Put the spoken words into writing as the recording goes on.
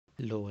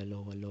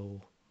Hello.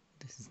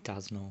 This is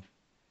Dazno.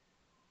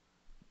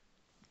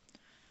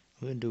 I'm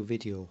going to do a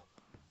video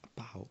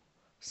about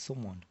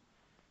someone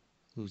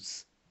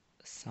who's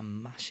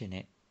smashing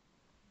it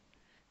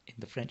in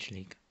the French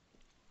league,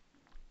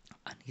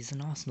 and he's an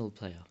Arsenal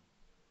player,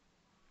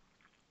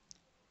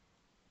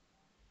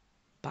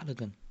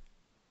 Balogun,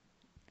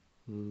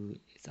 who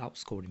is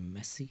outscoring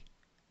Messi,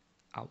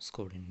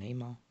 outscoring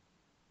Neymar,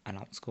 and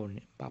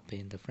outscoring Mbappe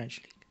in the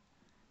French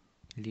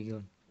league. Ligue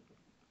 1.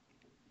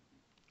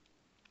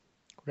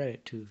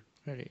 Credit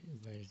where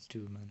it's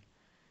due, man.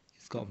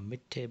 He's got a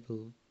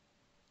mid-table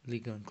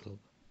Ligue 1 club,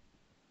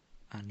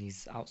 and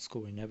he's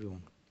outscoring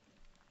everyone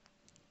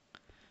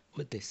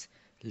with this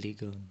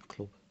Ligue 1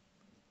 club.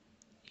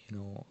 You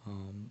know,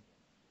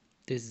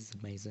 this is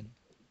amazing.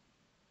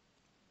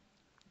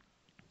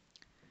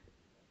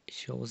 It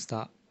shows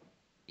that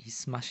he's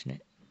smashing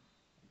it.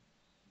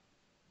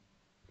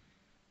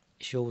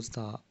 It shows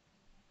that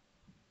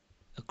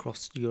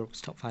across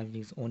Europe's top 5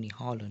 leagues, only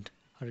Haaland,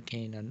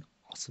 Hurricane, and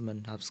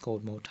Osman have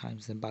scored more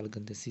times than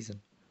Balogun this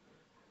season.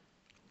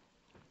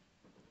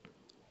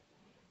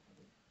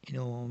 You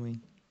know what I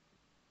mean?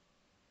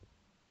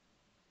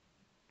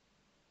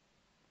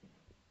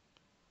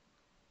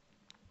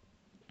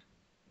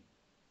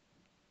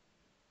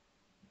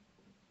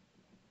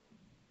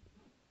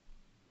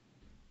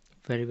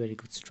 Very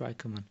good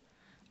striker, man.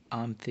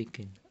 I'm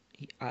thinking,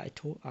 I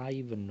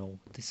even know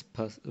this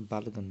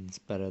Balogun is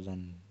better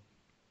than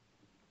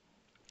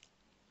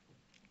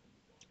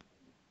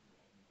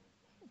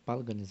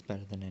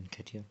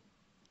Nketiah.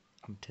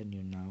 I'm telling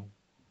you now.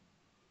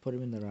 Put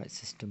him in the right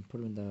system.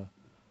 Put him in the.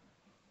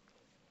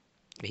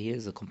 He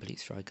is a complete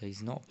striker.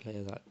 He's not a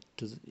player that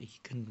does. He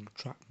can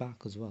track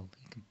back as well.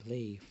 He can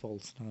play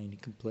false nine. He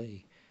can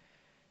play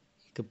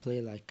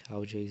like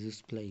how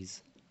Jesus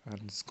plays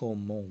and score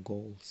more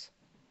goals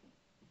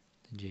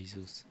than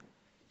Jesus.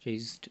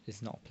 Jesus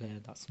is not a player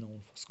that's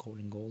known for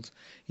scoring goals.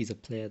 He's a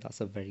player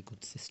that's a very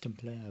good system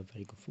player, a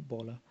very good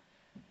footballer.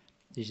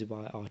 This is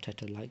why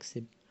Arteta likes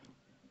him.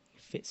 He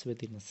fits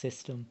within the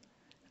system,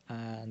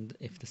 and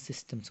if the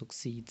system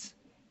succeeds,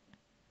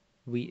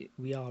 we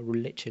are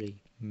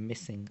literally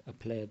missing a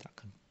player that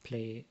can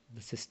play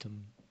the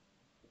system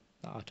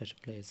that Arteta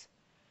plays.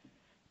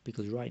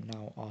 Because right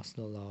now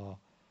Arsenal are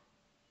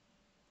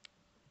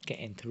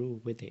getting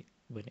through with it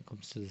when it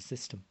comes to the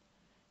system,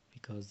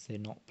 because they're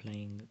not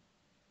playing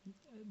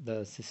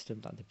the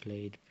system that they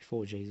played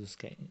before Jesus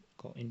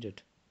got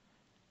injured,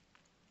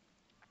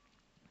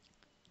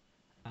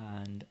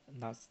 and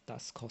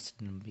that's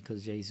costing them,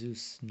 because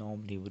Jesus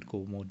normally would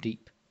go more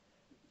deep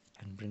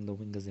and bring the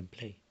wingers in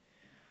play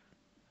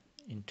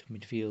into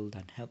midfield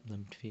and help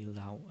them midfield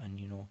out, and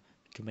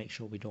to make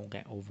sure we don't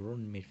get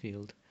overrun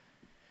midfield.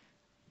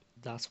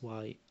 That's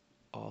why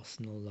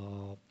Arsenal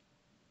are,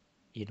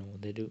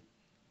 they're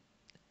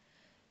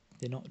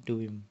not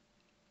doing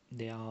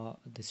they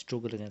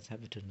struggle against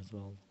Everton as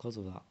well because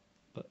of that.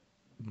 But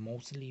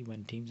mostly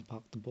when teams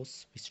park the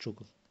bus, we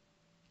struggle.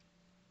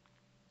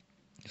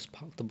 Just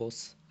park the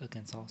bus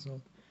against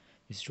Arsenal,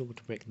 we struggle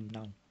to break them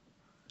down.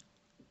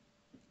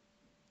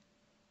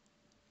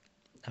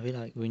 I feel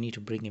like we need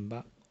to bring him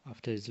back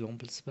after his loan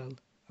spell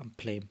and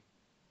play him.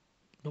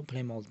 Don't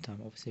play him all the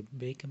time, obviously.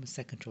 Make him a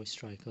second choice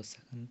striker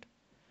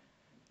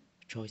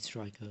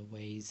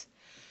where he's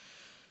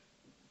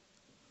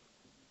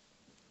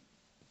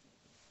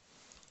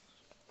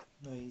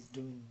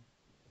doing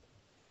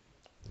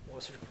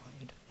what's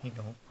required.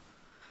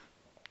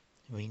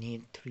 We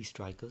need 3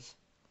 strikers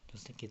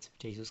just in case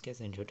Jesus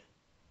gets injured.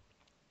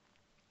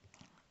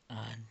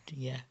 And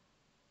yeah,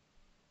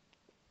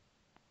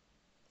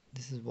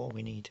 this is what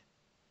we need.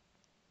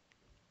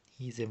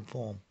 He's in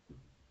form.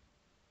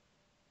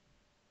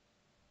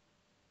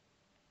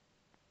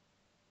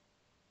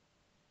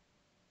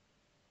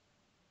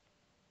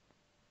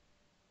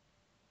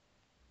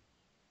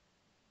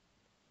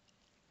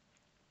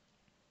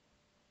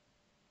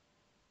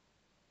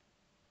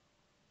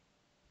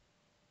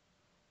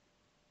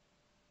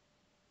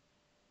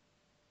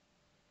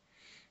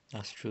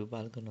 That's true.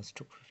 Balogun has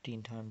struck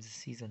 15 times this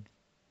season.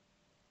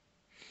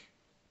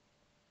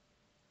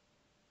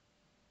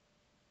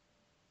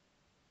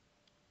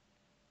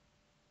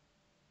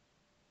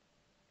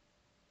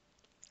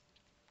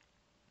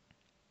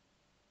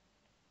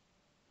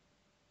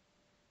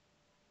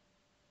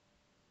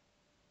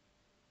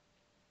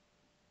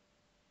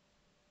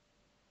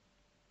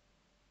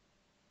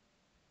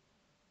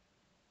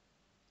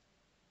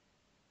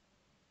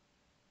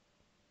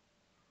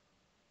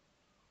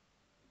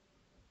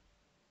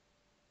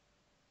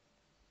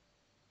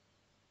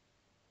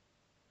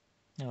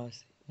 No,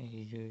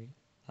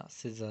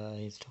 that's his.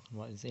 He's talking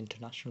about his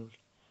international.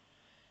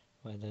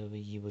 Whether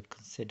he would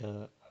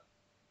consider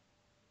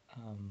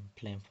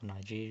playing for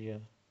Nigeria,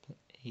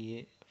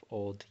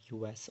 or the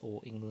US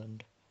or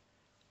England.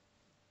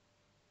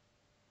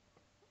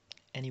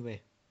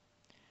 Anyway,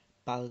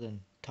 Balogun,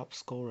 top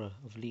scorer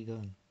of Ligue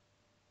 1.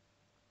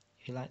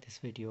 If you like this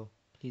video,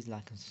 please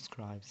like and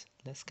subscribe.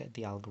 Let's get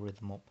the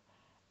algorithm up.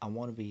 I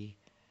want to be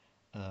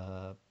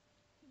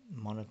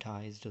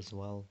monetized as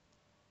well.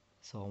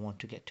 So I want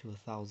to get to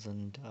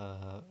 1,000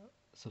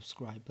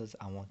 subscribers.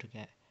 I want to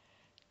get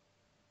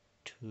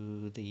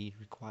to the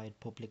required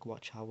public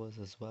watch hours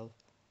as well.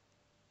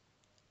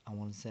 I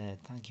want to say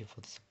thank you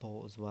for the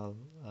support as well.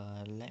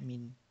 Let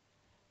me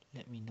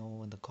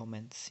know in the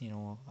comments.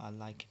 I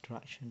like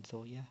interaction.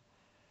 So yeah,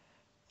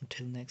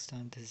 until next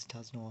time, this is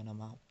Tasno and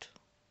I'm out.